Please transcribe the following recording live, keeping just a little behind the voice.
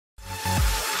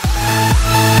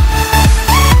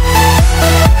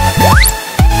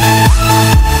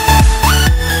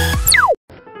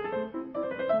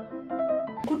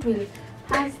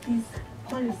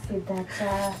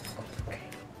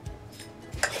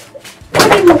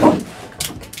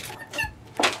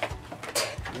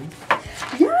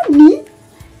Yani,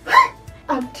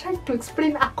 I'm trying to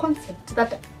explain a concept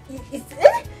that is.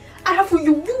 I have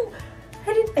you.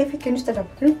 Can you stand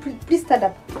up? Can you please stand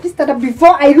up? Please stand up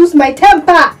before I lose my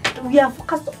temper. We are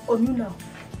focused on you now.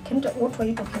 What were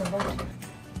you talking about?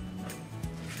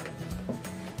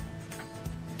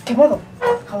 Kemodo,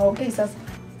 how okay, sasa?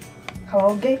 How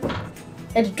okay?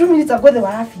 And 2 minutes ago they were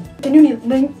laughing. Can you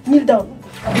kneel down?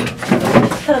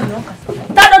 Stand on the rockers.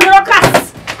 Stand on the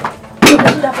rockers! You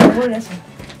can do that for the whole lesson.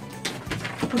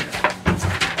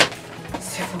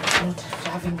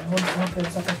 Having one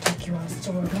problems that I take you as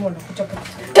so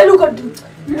can you go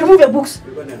remove your books?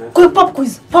 Go pop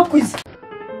quiz. Pop quiz.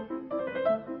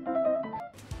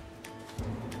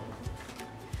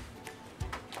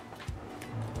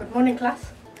 Good morning,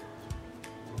 class.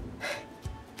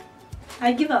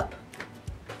 I give up.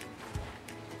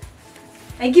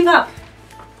 I give up.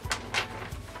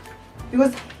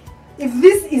 Because if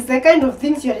this is the kind of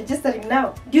things you are registering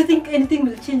now, do you think anything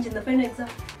will change in the final exam?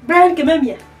 Brian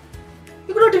Kememia,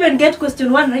 you could not even get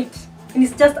question 1 right. And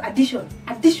it's just addition.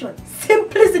 Addition.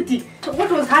 Simplicity. So what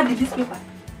was hard in this paper?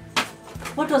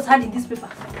 What was hard in this paper?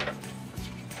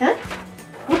 Huh?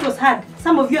 What was hard?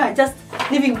 Some of you are just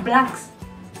leaving blanks.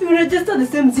 You will register the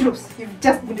same zeros you've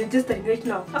just been registering right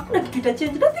now. Hakuna kitu ita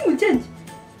change. Nothing will change.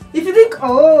 If you think,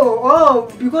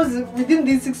 because within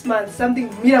these 6 months something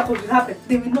miracle will happen,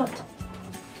 they will not.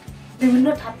 They will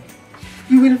not happen.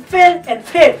 You will fail and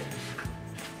fail.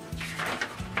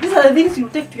 These are the things you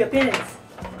take to your parents.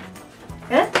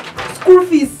 Eh? School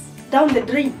fees down the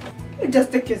drain. You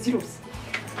just take your zeros.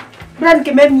 Brand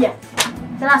Kememia.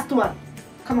 The last one.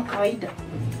 Kama kawaida.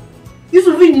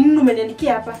 Yusuf ni nini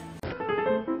umeniandikia hapa?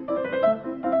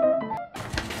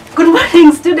 Good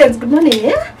morning, students. Good morning.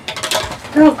 Yeah?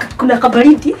 Now, kuna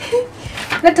kabaridi.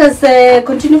 Let us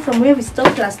continue from where we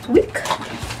stopped last week.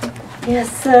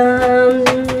 Yes.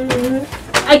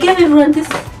 I gave everyone this.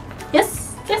 Yes.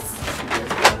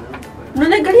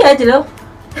 Mnaangalia aje leo?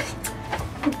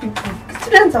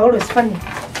 Students are always funny.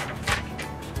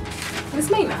 Miss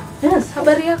Maina? Yes.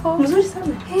 Habari yako? Mzuri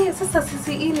sana. Sasa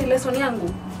sisi hii ni lesson yangu.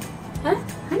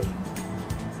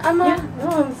 Ama Yeah,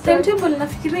 no, timetable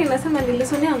nafikiria inasema ni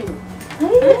lesson yangu.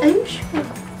 Are you sure?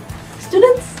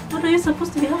 Students, what are you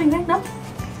supposed to be having right now?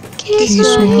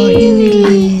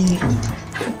 Kiswahili.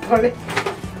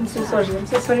 I'm so sorry,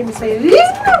 Miss Irene.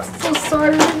 I'm so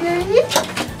sorry.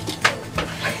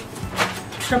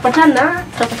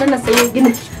 Tutapatana saa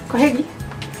nyingine. Kwa heri.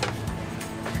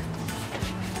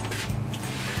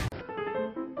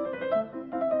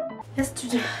 Yes,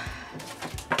 student.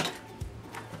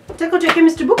 Take out your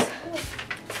chemistry books.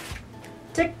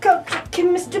 Take out your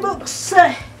chemistry books.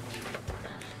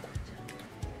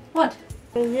 What?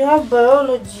 You have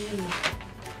biology.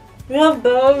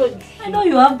 I know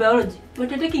you have biology, but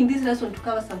you're taking this lesson to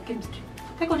cover some chemistry.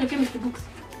 Take out your chemistry books.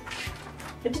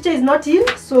 The teacher is not in,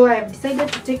 so I have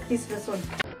decided to take this lesson.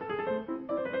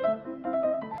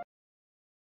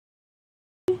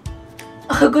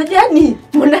 Gojani,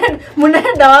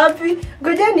 munaenda wapi?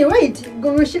 Gojani, wait.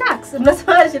 Go relax. Relax.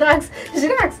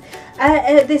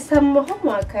 There's some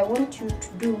homework. I want you to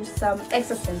do some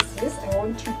exercises. I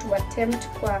want you to attempt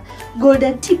kwa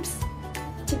golden tips.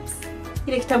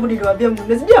 Ile kitabu niliwaambia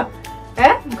mnunue, ndio?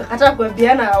 Mkakataa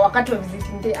kuambiana wakati wa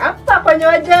visiting day. Hapa kwenye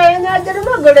wajenga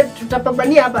golden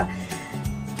tutapambania hapa.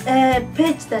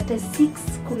 Page 36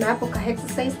 kuna hapo ka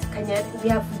exercise kanya we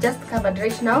have just covered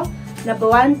right now. Number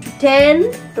 1 to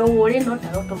 10. Don't worry, not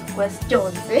a lot of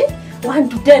questions. 1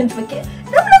 to 10 pekee.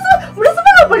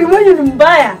 Mnasema mwalimu wenu ni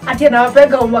mbaya. Ati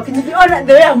anawapega homework nyingi.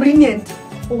 The way I'm lenient.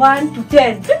 1 to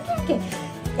 10. Okay.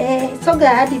 Soga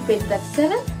hadi page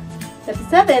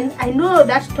 37. I know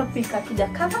that topic hatuja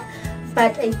cover,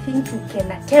 but I think we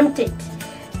can attempt it.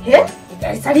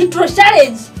 It's a little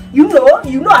challenge. You know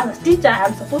as a teacher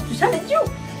I'm supposed to challenge you.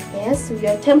 Yes, we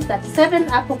attempt 37.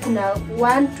 Hapo kuna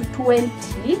 1 to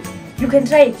 20. You can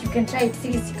try it.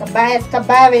 Sisi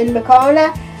kabaya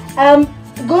nimekaona.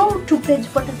 Go to page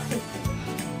 45.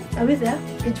 Are we there?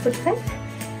 Page 45.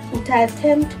 Uta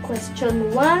attempt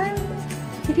question 1,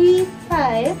 3,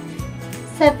 5,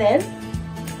 7,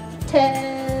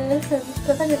 10.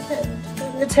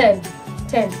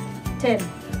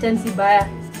 10 sibaya.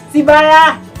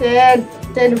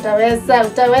 10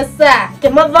 utaweza.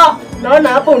 Kemodo, naona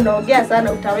hapo unaongea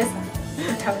sana, utaweza.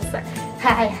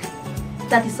 Haya.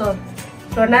 That is all.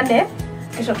 Tuonane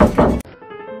kesho kutwa.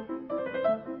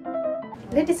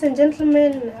 Ladies and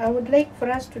gentlemen, I would like for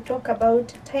us to talk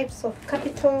about types of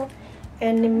capital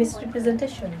and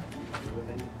misrepresentation.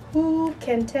 Who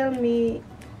can tell me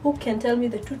Who can tell me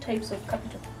the 2 types of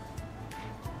capital?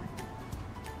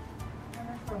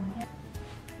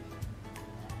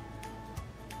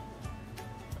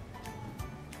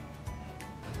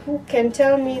 Who can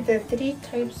tell me the 3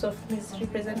 types of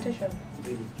misrepresentation?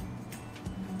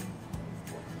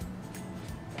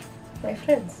 My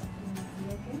friends,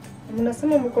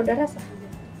 mnasema mko darasa?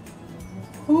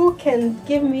 Who can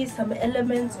give me some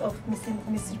elements of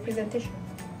misrepresentation?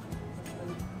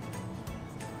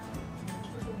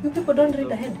 You people don't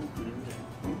read ahead.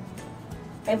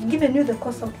 I've given you the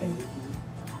course outline.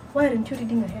 Why aren't you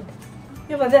reading ahead?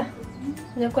 You over there,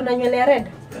 nyakona nywele ya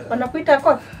red. Wanakuita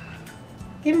course.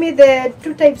 Give me the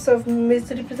 2 types of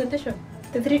misrepresentation.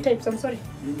 The 3 types, I'm sorry.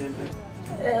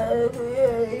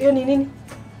 Nini?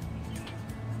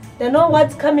 There are no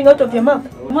words coming out of your mouth.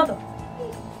 Mother.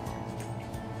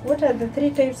 What are the 3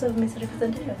 types of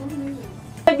misrepresentation?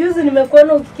 Juzi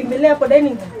nimekuona ukikimbilia hapo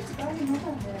dining hall.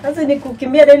 Sasa ni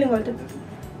kukimbia dining hall tu.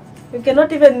 You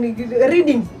cannot even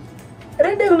reading.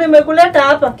 Reading nimekuleta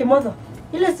hapa kimozo.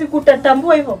 Ile siku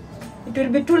utatambua hivyo. It will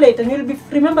be too late and you'll be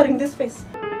remembering this face.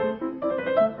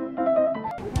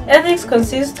 Ethics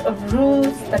consist of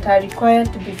rules that are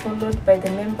required to be followed by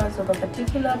the members of a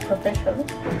particular profession.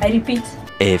 I repeat.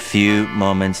 A few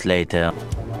moments later.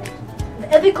 The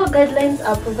ethical guidelines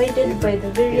are provided by the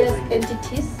various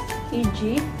entities,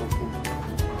 e.g.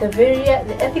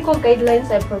 The ethical guidelines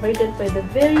are provided by the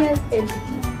various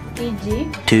entities, e.g.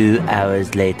 2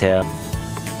 hours later.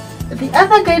 The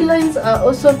other guidelines are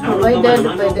also provided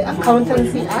by the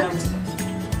Accountancy Act.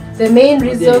 The main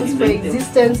reasons for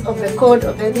existence of the Code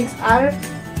of Ethics are...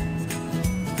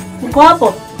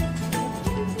 Guapo!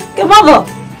 Kemavo!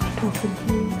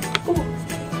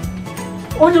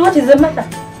 What is the matter?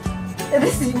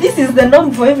 This is the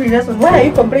norm for every lesson. Why are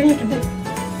you complaining today?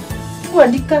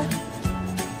 Kuandika.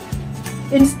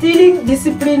 Instilling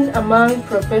discipline among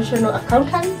professional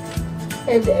accountants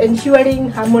and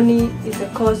ensuring harmony is the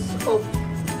cause of...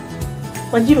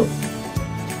 Wajiro,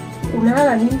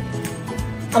 unalala nini?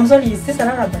 I'm sorry, is this an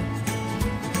Arabic?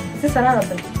 Is this an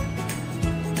Arabic?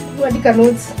 Kuandika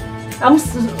notes.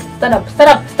 Stand up.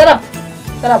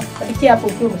 Adikia hapo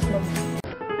ukiwa umesimama.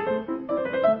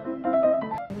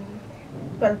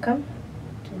 Welcome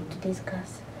to today's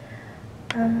class.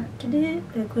 Today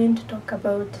we're going to talk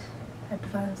about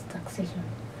advanced taxation.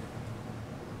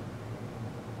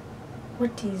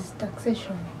 What is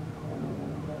taxation?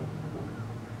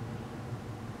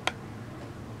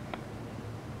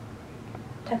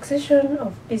 Taxation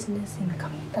of business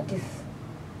income. That is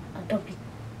a topic,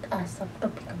 a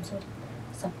subtopic.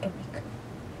 Subtopic.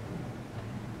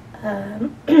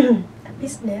 A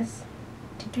business.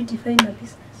 Did we define a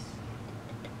business?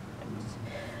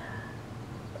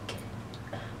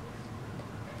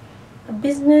 A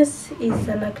business is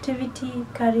an activity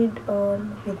carried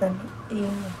on with an aim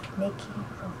of making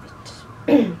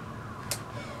profit.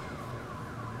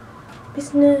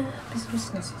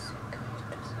 Businesses.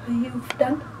 So you've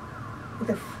done with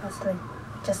the first line.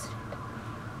 Just read.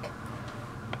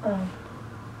 Okay.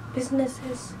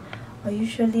 Businesses are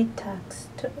usually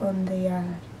taxed on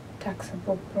their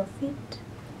taxable profit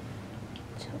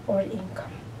or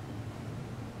income.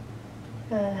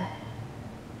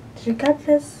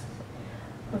 Regardless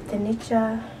of the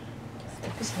nature of the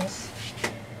business,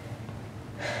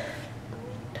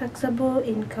 taxable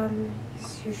income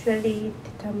is usually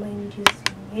determined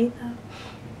using either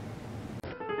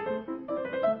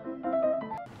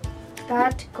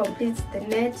that completes the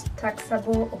net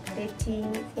taxable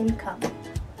operating income.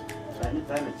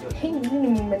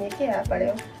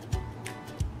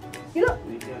 You know,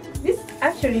 this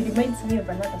actually reminds me of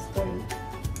another story.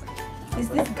 Is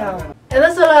this girl. And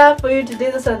that's all I have for you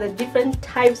today. Those are the different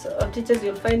types of teachers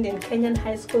you'll find in Kenyan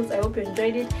high schools. I hope you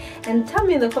enjoyed it. And tell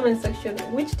me in the comment section,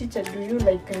 which teacher do you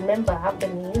remember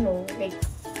happening? You know, like,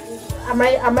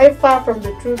 am I far from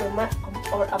the truth, or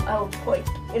am I on point?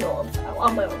 You know,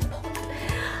 am I on point?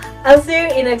 I'll see you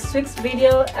in next week's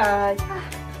video.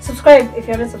 Subscribe if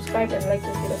you haven't subscribed and like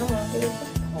this video. Come on, give it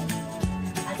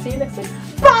a... I'll see you next week.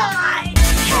 Bye!